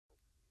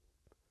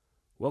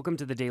Welcome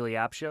to the Daily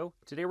App Show.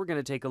 Today we're going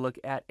to take a look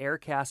at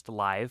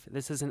AirCastLive.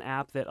 This is an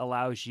app that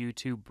allows you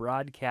to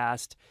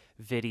broadcast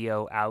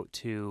video out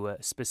to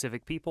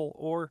specific people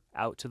or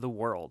out to the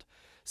world.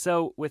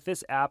 So with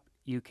this app,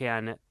 you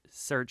can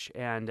search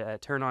and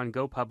turn on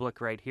Go Public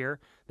right here.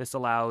 This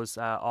allows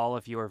all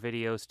of your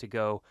videos to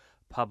go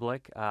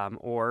public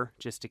or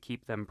just to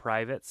keep them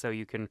private. So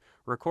you can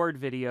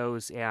record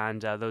videos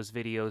and those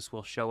videos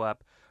will show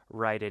up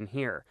right in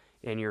here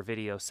in your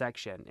video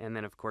section. And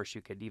then of course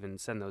you could even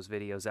send those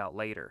videos out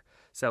later.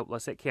 So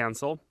let's hit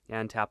cancel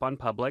and tap on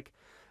public.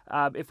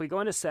 If we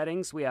go into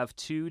settings, we have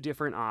two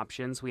different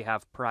options. We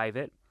have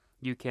private.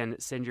 You can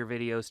send your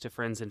videos to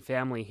friends and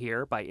family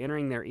here by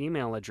entering their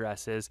email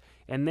addresses,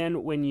 and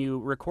then when you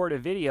record a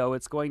video,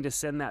 it's going to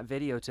send that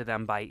video to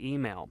them by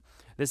email.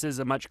 This is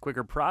a much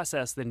quicker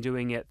process than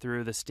doing it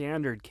through the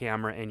standard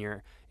camera in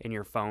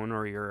your phone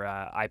or your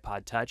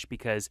iPod Touch,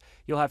 because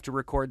you'll have to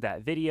record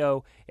that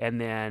video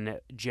and then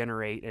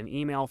generate an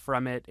email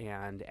from it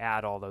and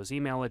add all those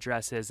email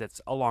addresses. It's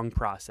a long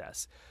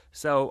process.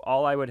 So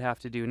all I would have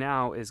to do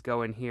now is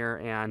go in here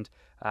and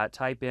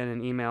type in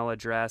an email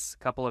address,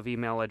 a couple of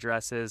email addresses,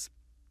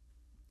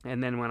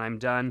 and then when I'm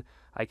done,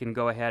 I can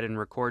go ahead and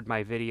record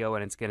my video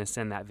and it's going to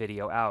send that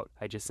video out.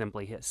 I just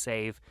simply hit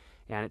save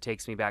and it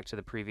takes me back to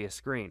the previous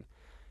screen.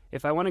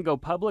 If I want to go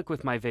public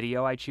with my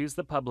video, I choose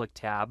the public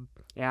tab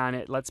and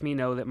it lets me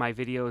know that my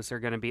videos are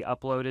going to be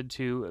uploaded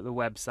to the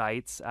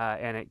websites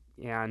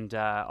and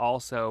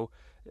also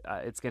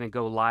it's going to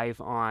go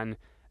live on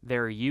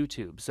their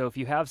YouTube. So if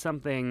you have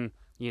something,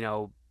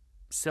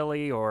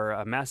 silly or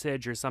a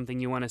message or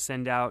something you want to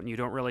send out and you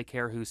don't really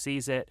care who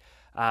sees it,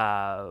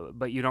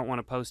 but you don't want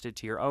to post it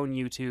to your own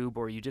YouTube,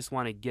 or you just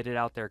want to get it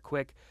out there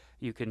quick,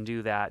 you can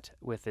do that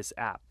with this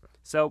app.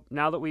 So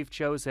now that we've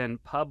chosen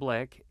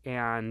public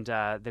and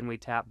then we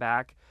tap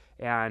back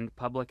and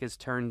public is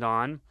turned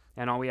on,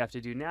 and all we have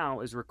to do now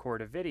is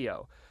record a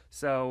video.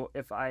 So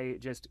if I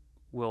just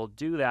will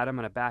do that, I'm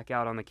going to back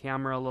out on the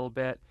camera a little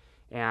bit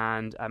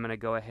and I'm going to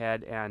go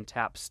ahead and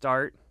tap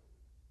start.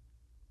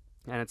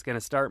 And it's going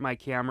to start my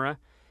camera,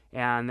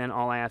 and then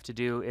all I have to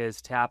do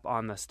is tap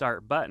on the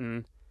start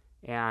button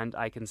and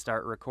I can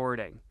start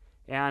recording.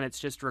 And it's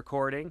just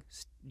recording,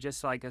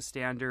 just like a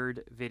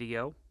standard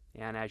video.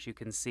 And as you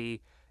can see,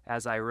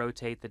 as I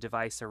rotate the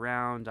device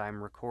around,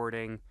 I'm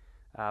recording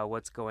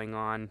what's going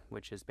on,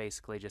 which is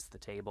basically just the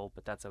table,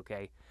 but that's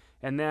okay.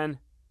 And then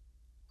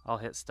I'll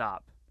hit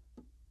stop.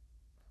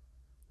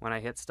 When I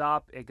hit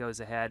stop, it goes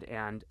ahead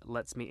and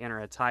lets me enter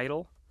a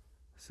title.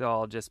 So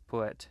I'll just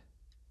put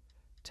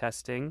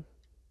testing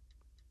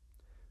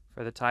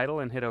for the title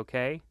and hit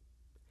OK,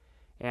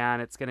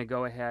 and it's going to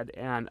go ahead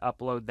and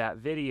upload that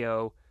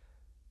video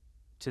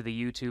to the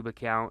YouTube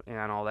account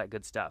and all that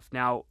good stuff.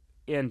 Now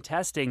in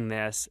testing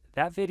this,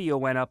 that video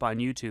went up on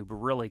YouTube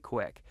really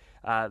quick.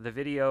 The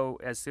video,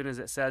 as soon as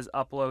it says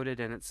uploaded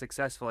and it's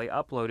successfully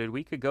uploaded,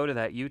 we could go to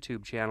that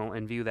YouTube channel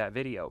and view that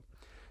video.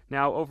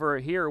 Now over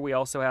here we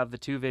also have the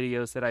two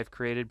videos that I've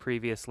created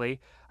previously.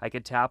 I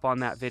could tap on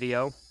that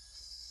video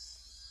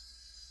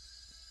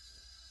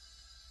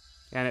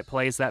and it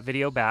plays that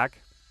video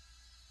back.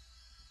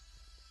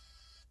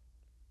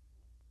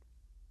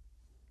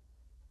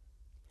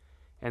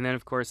 And then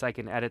of course I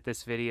can edit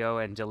this video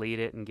and delete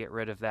it and get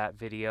rid of that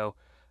video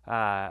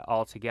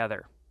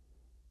altogether.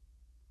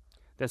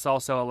 This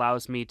also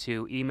allows me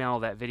to email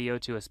that video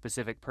to a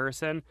specific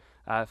person.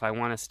 If I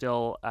want to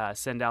still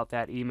send out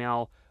that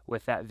email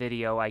with that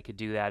video, I could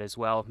do that as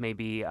well.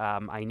 Maybe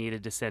I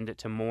needed to send it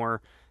to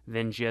more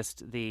than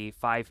just the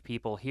 5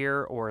 people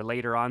here, or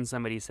later on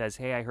somebody says,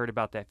 hey, I heard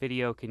about that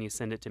video, can you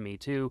send it to me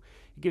too?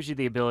 It gives you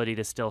the ability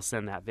to still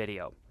send that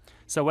video.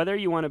 So whether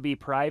you want to be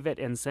private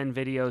and send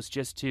videos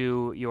just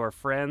to your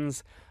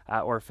friends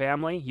or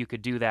family, you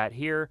could do that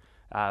here,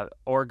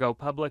 or go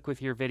public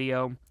with your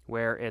video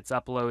where it's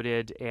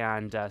uploaded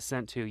and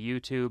sent to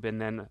YouTube,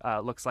 and then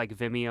looks like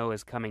Vimeo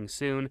is coming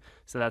soon,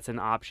 so that's an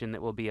option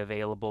that will be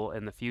available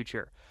in the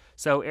future.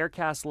 So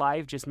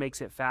AirCastLive just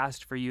makes it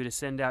fast for you to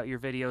send out your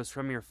videos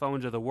from your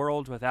phone to the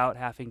world without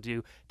having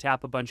to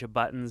tap a bunch of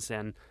buttons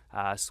and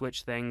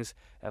switch things.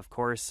 Of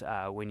course,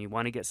 when you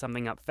want to get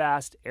something up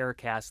fast,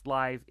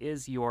 AirCastLive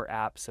is your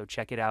app, so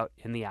check it out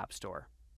in the App Store.